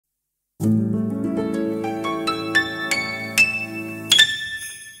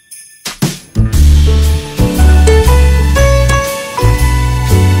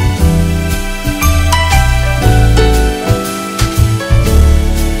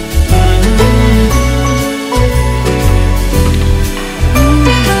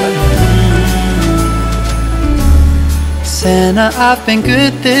Santa, I've been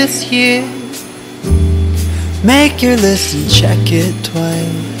good this year. Make your list and check it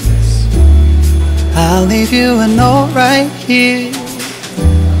twice. I'll leave you a note right here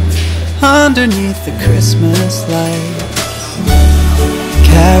underneath the Christmas lights.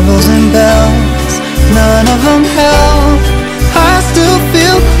 Carols and bells, none of them help. I still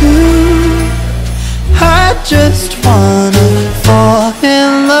feel blue. I just wanna fall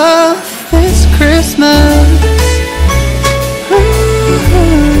in love this Christmas.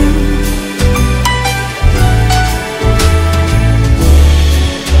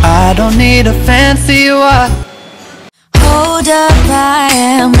 I don't need a fancy watch. Hold up, I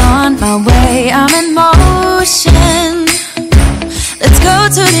am on my way, I'm in motion. Let's go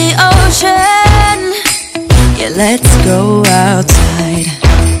to the ocean. Yeah, let's go outside.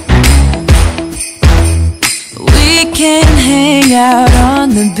 We can hang out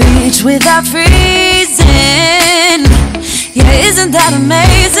on the beach without freezing. Yeah, isn't that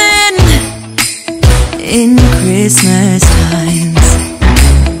amazing? In Christmas times.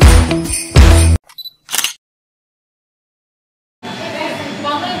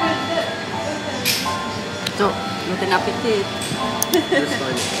 So, guten Appetit.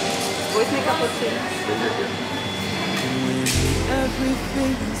 Wo ist mein Cappuccino?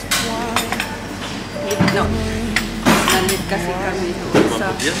 No. Nalit kasi kami sa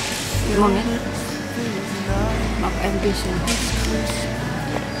moment. Mag-ambition.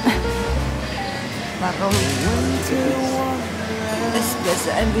 Parang this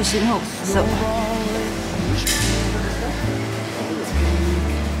ambition hope. So,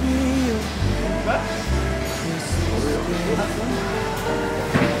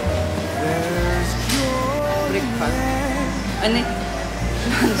 breakfast. Ano eh?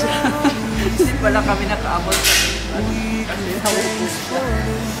 Hindi pala kami nakaabot kasi hawapos siya.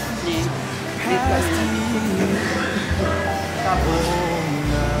 Breakfast. Tapos,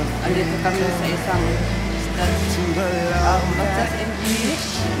 andito kami sa isang what's that in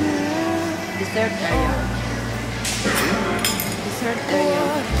English? Dessert area. Dessert area.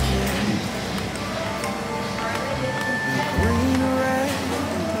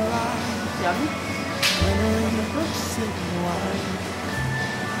 Yummy.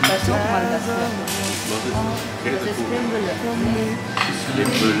 Besok malas ya. Das ist Creme Brûlée.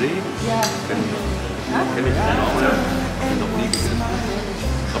 Creme Brûlée? Ja. Kenn ich auch, ja. Noch nie gegessen.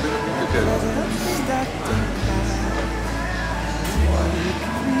 Hab ich noch nie gegessen.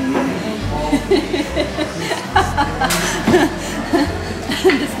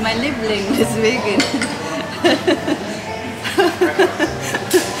 Das ist mein Liebling, deswegen.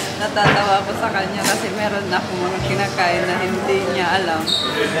 Natatawa ako sa kanya kasi meron na akong mga kinakain na hindi niya alam.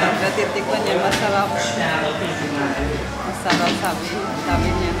 Pagkatitikman niya, masarap. Masarap, sabi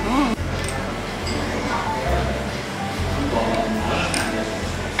niya.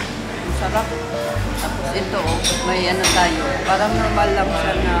 Masarap. Tapos ito, may ano tayo. Parang normal lang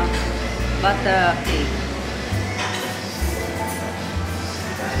siya na butter egg.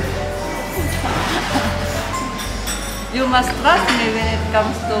 You must trust me when it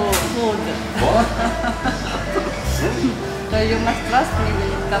comes to food. What? So you must trust me when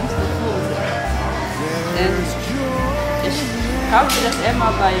it comes to food. And ich kaufe das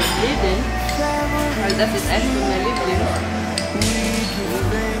immer bei Lidl, weil das ist eins von meinen Lieblingen.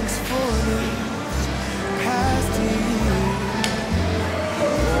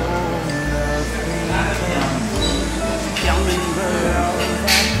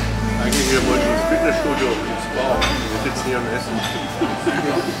 Eigentlich wir wollten ins Fitnessstudio ins Bau. Wir sitzen hier am Essen.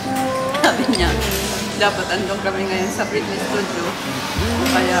 Sabi niya, dapat andong kami ngayon sa fitness studio.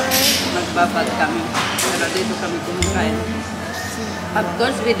 Kaya nagbabad kami. Pero dito kami kumakain. Of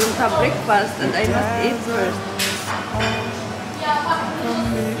course, we don't have breakfast and I must eat first.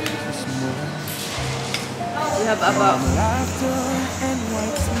 We have about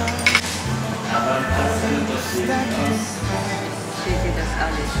Shake das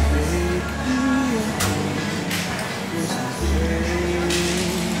alles.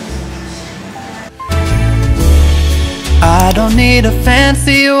 I don't need a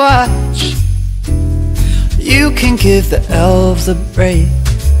fancy watch. You can give the elves a break.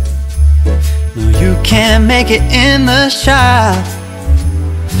 No, you can't make it in the shop.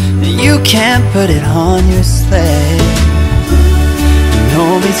 You can't put it on your sleigh. You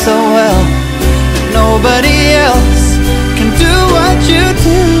know me so well, nobody else can do what you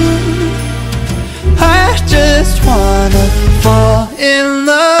do. I just wanna fall in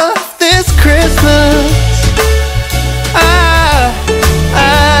love this Christmas. I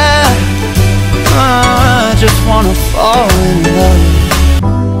just wanna fall in love.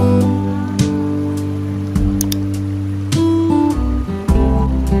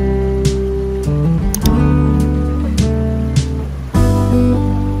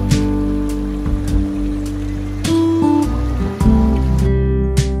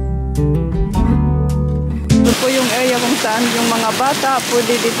 mga bata,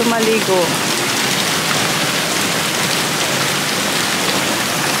 pwede dito maligo.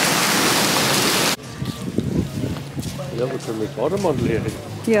 Ja, willst du mit Bademantel her?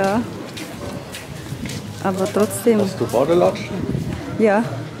 Ja. Aber trotzdem. Hast du Badelatschen? Ja,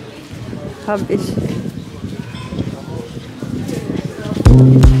 habe ich.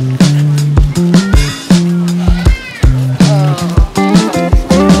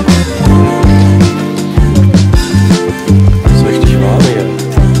 Ist richtig warm hier.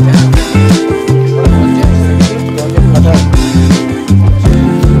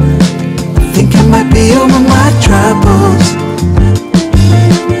 Think I might be over my troubles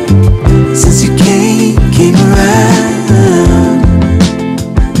since you came around.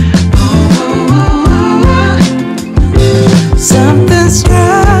 Something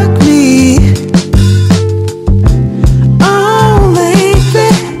struck me. Oh,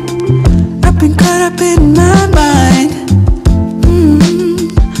 lately I've been caught up in my mind.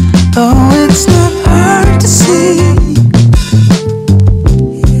 Oh, it's not hard to see.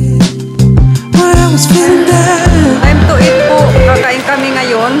 Time to eat po. Kakain kami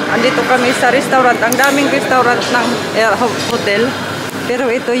ngayon. Andito kami sa restaurant. Ang daming restaurant ng hotel. Pero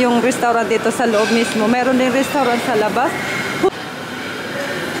ito yung restaurant dito sa loob mismo. Meron din restaurant sa labas.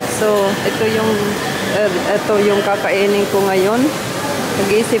 So, ito yung kakainin ko ngayon.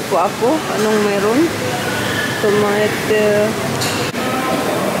 Nag-iisip po ako anong meron. Tomato.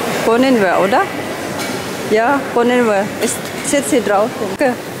 Können wir, oder? Ja, können wir. Sitzt sie drauf?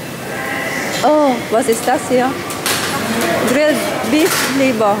 Okay. Oh, was ist das hier? Grilled Beef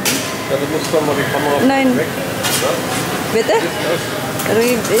lieber. Ja, du musst doch mal die Kamera Nein. weg. Bitte?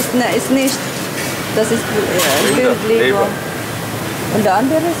 Ist nicht. Das ist Grilled Leber. Und der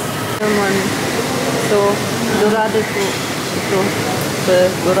andere ist? So, dorade ko. Ito.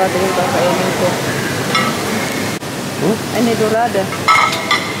 Dorade yung kakainin ko. Eine dorade.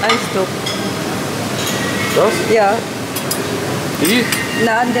 Ein Stück. Das? Ja. Die?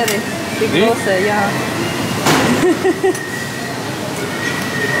 Eine andere. Die große, ja.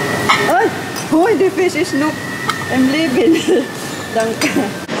 Ay! Hoy, die fish is noch im Leben. Danke.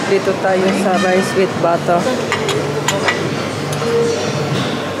 Dito tayo sa rice with butter.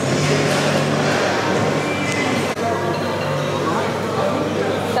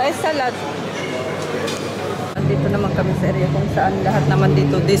 Tayo salad. Dito naman kami sa area kung saan lahat naman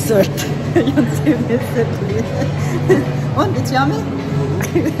dito dessert. Yung dessert. Oh, it's yummy.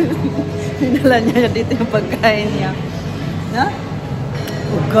 Hinala niya dito yung pagkain niya. Na?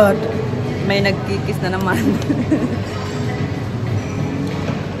 Oh God. May nagkikis na naman.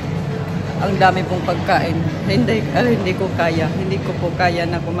 Ang dami pong pagkain. Hindi ko kaya. Hindi ko po kaya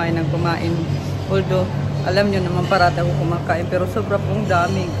na kumain ng kumain. Although, alam nyo naman parata ko kumakain. Pero sobra pong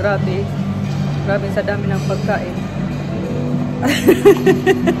dami. Grabe. Grabe sa dami ng pagkain.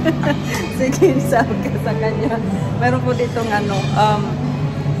 Sige, sabi ka sa kanya. Meron po ditong ano,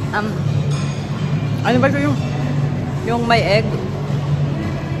 ano ba ito yung may egg?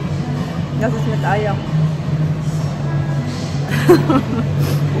 Das ist mit Eier.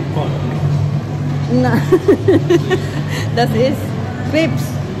 Na. Das ist Krebs.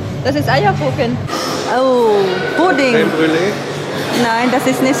 Das ist Eierkuchen. Oh, Pudding. Creme Brûlée? Nein, das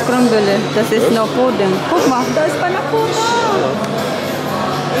ist nicht Creme Brûlée. Das ist nur Pudding. Guck mal, da ist Panna Cotta.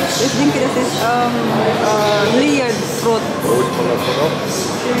 Ich denke, das ist Layered Fruit. Wo ist Panna Cotta?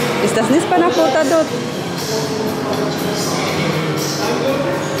 Ist das nicht Panna Cotta dort?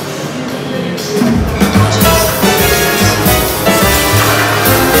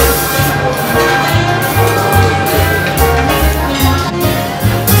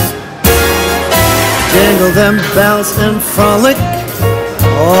 Jingle them bells and frolic.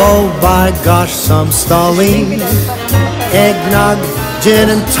 Oh, by gosh, some stalling. Eggnog, gin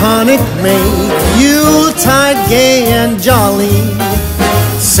and tonic make Yuletide gay and jolly.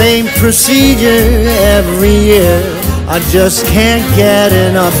 Same procedure every year. I just can't get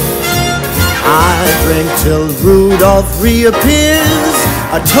enough. I drink till Rudolph reappears.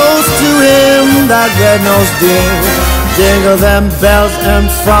 A toast to him, that red-nosed dear. Jingle them bells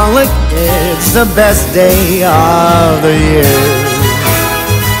and frolic. It's the best day of the year.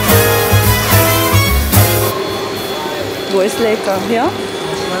 Wo ist lecker? Ja?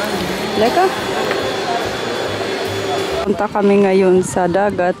 Lecker? Punta kami ngayon sa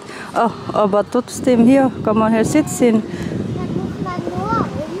dagat. Oh, aber trotzdem hier kann man hier sitzen.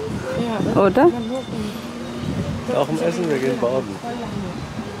 Oder? Nach dem Essen, wir gehen baden.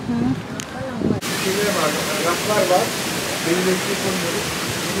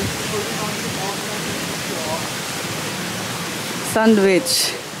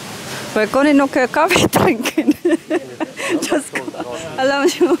 Sandwich. We're going to coffee drinking. Diyos ko. Alam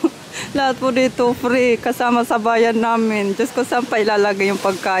nyo, lahat po dito free. Kasama sa bayan namin. Diyos ko, saan pa ilalagay yung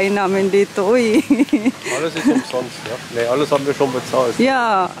pagkain namin dito? Uy. Alles ist umsonst, ja? Nee, alles haben wir schon bezahlt.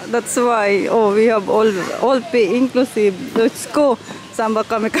 Yeah, that's why. Oh, we have all pay inclusive. Diyos ko, saan ba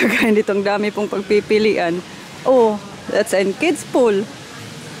kami kakain dito? Ang dami pong pagpipilian. Oh, that's in kids pool.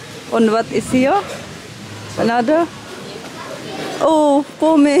 On what is here? Another? Oh,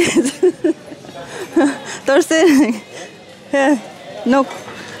 pomade. Thursday. Yeah. No.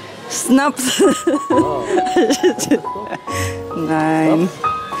 Snaps. 9.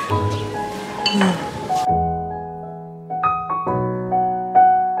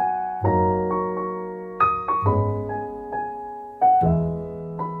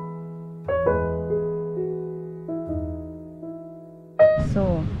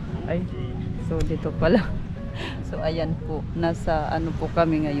 So dito pala. So ayan po, nasa ano po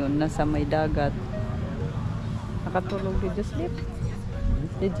kami ngayon, nasa may dagat. Nakatulog, did you sleep?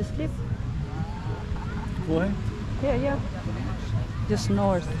 Did you sleep? Wohin? Yeah. Just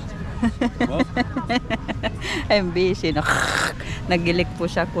north. What? I'm busy. No? Nagilik po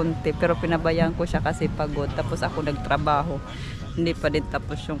siya kunti, pero pinabayaan ko siya kasi pagod. Tapos ako nagtrabaho. Hindi pa din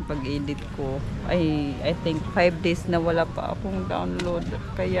tapos yung pag-edit ko. I think 5 days na wala pa akong download.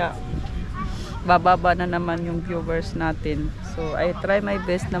 Kaya bababa na naman yung viewers natin. So I try my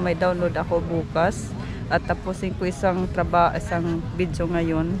best na may download ako bukas at tapusin ko isang video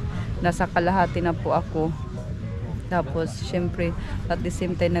ngayon. Nasa kalahati na po ako. Tapos syempre at the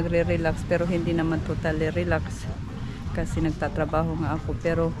same time nagre-relax, pero hindi naman totally relax kasi nagtatrabaho nga ako,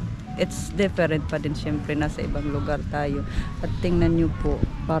 pero it's different pa din, syempre nasa ibang lugar tayo. At tingnan nyo po,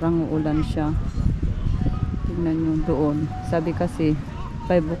 parang uulan siya. Tingnan nyo doon, sabi kasi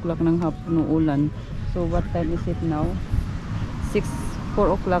 5 o'clock ng hapon uulan. So what time is it now? 4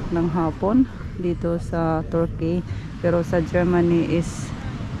 o'clock ng hapon dito sa Turkey, pero sa Germany is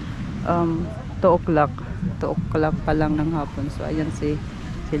 2 o'clock pa lang ng hapon. So ayan si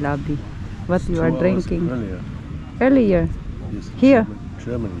Labi. What you are drinking? Earlier. Yes, Here.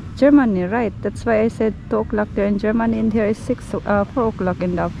 Germany, right? That's why I said 2 o'clock there in Germany, and here is 4 o'clock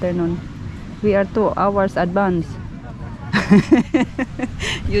in the afternoon. We are 2 hours advance.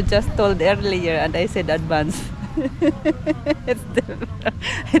 You just told earlier and I said advance. It's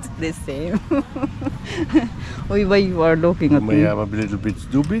the same. Why you are looking at me? I'm a little bit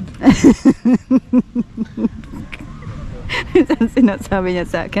stupid. Saan sinasabi niya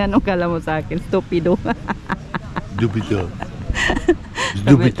sa akin? Anong kala mo sa akin? Stupido.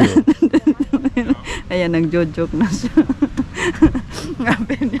 Stupido. Ayan, nag-joke na siya.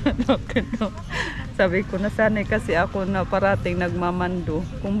 Sabi ko, nasanay kasi ako na parating nagmamando.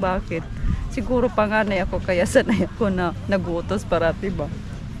 Kung bakit? Siguro panganay ako, kaya sanay ako na nagutos parati ba.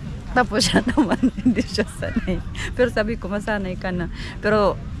 Tapos siya naman, hindi siya sanay. Pero sabi ko, masanay ka na.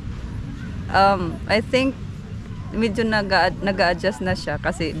 Pero, I think, medyo nag-a-adjust na siya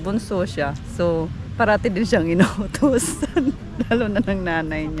kasi bunso siya. So, parati din siyang inuutos. Lalo na ng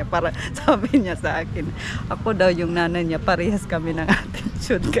nanay niya. Para sabi niya sa akin, ako daw yung nanay niya, parehas kami ng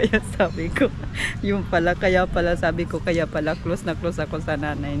attitude. Kaya sabi ko, yung pala, kaya pala close na close ako sa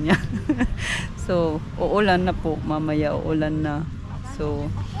nanay niya. So, uulan na po. Mamaya uulan na. So,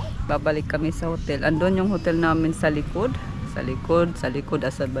 babalik kami sa hotel. Andun yung hotel namin sa likod. Sa likod,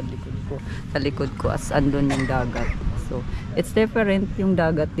 asan ba likod ko? Sa likod ko, as andun yung dagat. So, it's different yung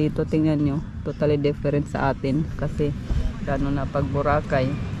dagat dito. Tingnan nyo, totally different sa atin. Kasi, gano'n na pag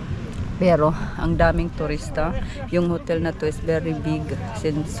Boracay. Pero, ang daming turista. Yung hotel na to is very big.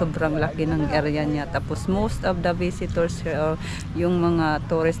 Sobrang laki ng area niya. Tapos, most of the visitors, yung mga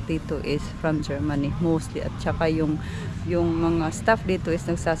tourist dito is from Germany. Mostly. At saka yung mga staff dito is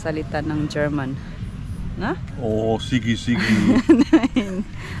nagsasalita ng German. Na? Oh, Sigi.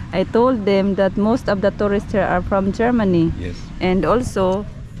 I told them that most of the tourists here are from Germany. Yes. And also,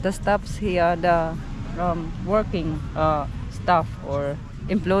 the staffs here, the working staff or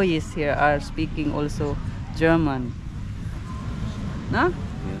employees here are speaking also German. Na?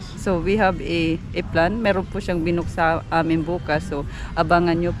 Yes. So, we have a plan. Meron po siyang binook sa amin bukas. So,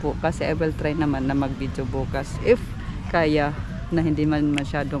 abangan nyo po kasi I will try naman na mag-video bukas. If kaya, na hindi man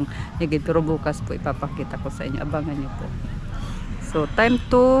masyadong higit, pero bukas po ipapakita ko sa inyo. Abangan nyo po. So, time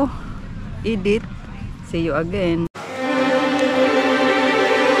to edit. See you again.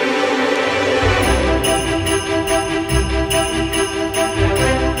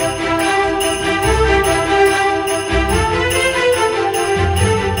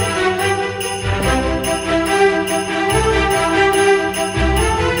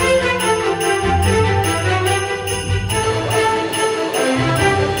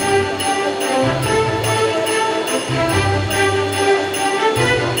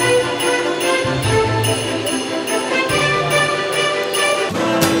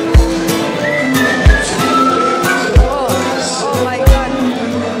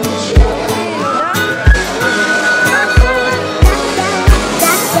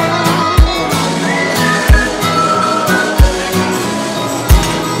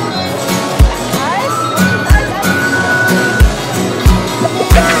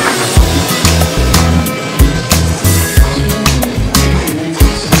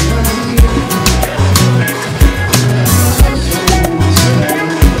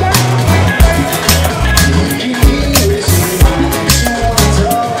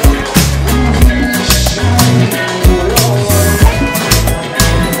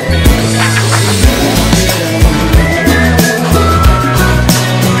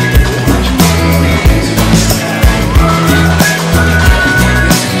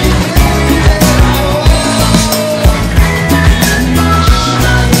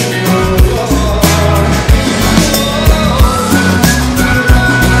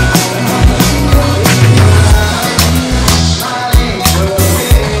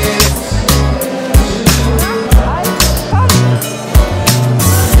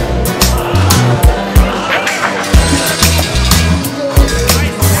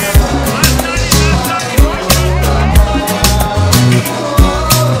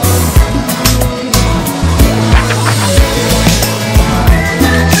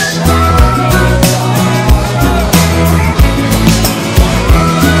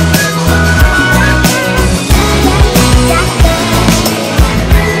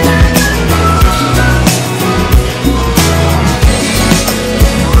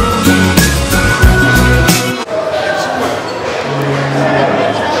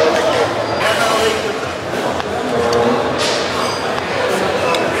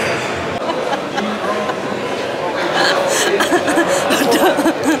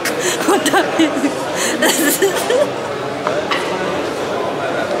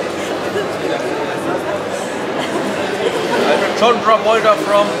 Chandra Boyda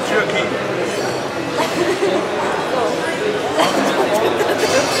from Turkey.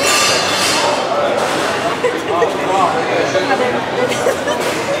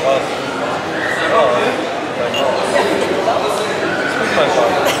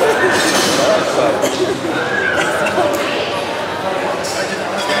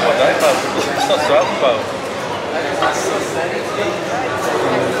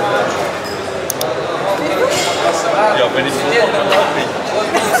 Ja, wenn ich so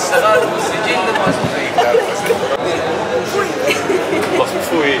was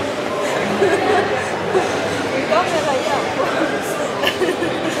pfui.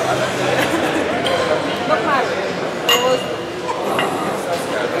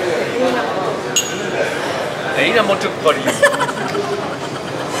 Ainda muito Paris.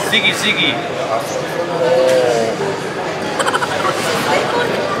 Ziggy Ziggy.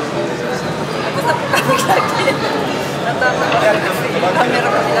 Camera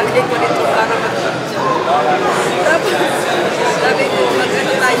ko nilagay ko dito para mag-picture. Tapos, sabi ko,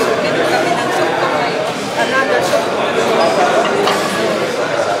 mag-ano tayo, meron kami ng sukong ngayon. Another sukong.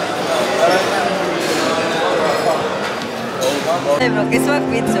 Bro, guess what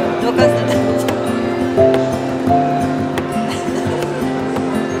picture? Bukas na.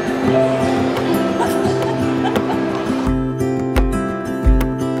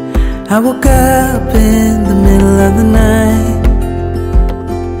 I woke up in the middle of the night.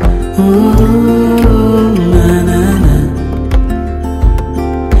 Na, na, na.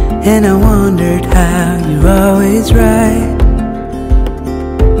 And I wondered how you're always right.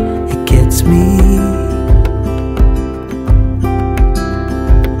 It gets me.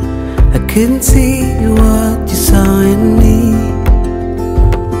 I couldn't see what you saw in me.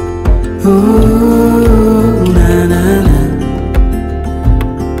 Ooh, na, na, na.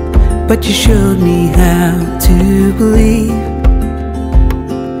 But you showed me how to believe.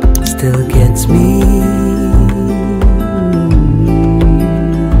 Still gets me.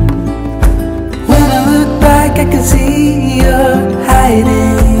 When I look back, I can see you're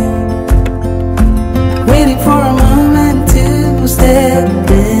hiding, waiting for a moment to step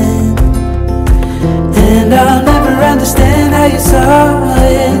in. And I'll never understand how you saw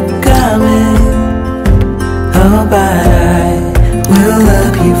it coming. Oh, but I will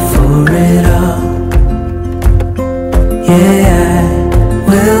love you for it all. Yeah, I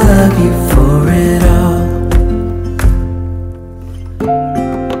will love you for it all.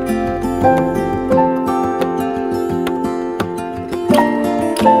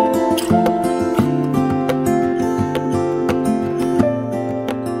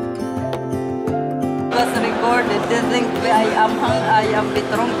 Was recorded, they think I am hung, I am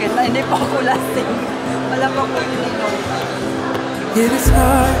betrunken. Na hindi pa ako lasing. Wala pa ko ininom. It is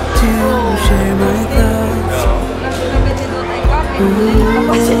hard to share my thoughts.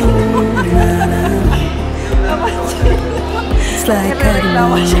 It's like I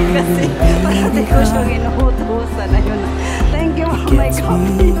don't Thank you, my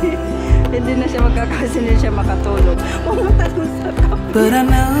coffee. Hindi na siya magkakasi, hindi siya makatulog. Pumunta dun sa kape. But I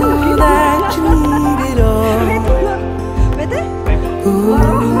know that you need it all. Pwede? Ooh,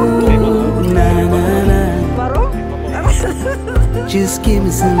 na na na. Baro? Just give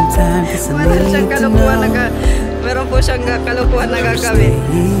me some time, 'cause I Meron siyang need to kalukuhan na know. meron po siyang kalukuhan na gagawin.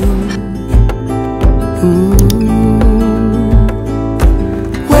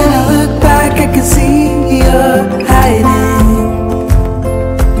 When I look back, I can see you're hiding.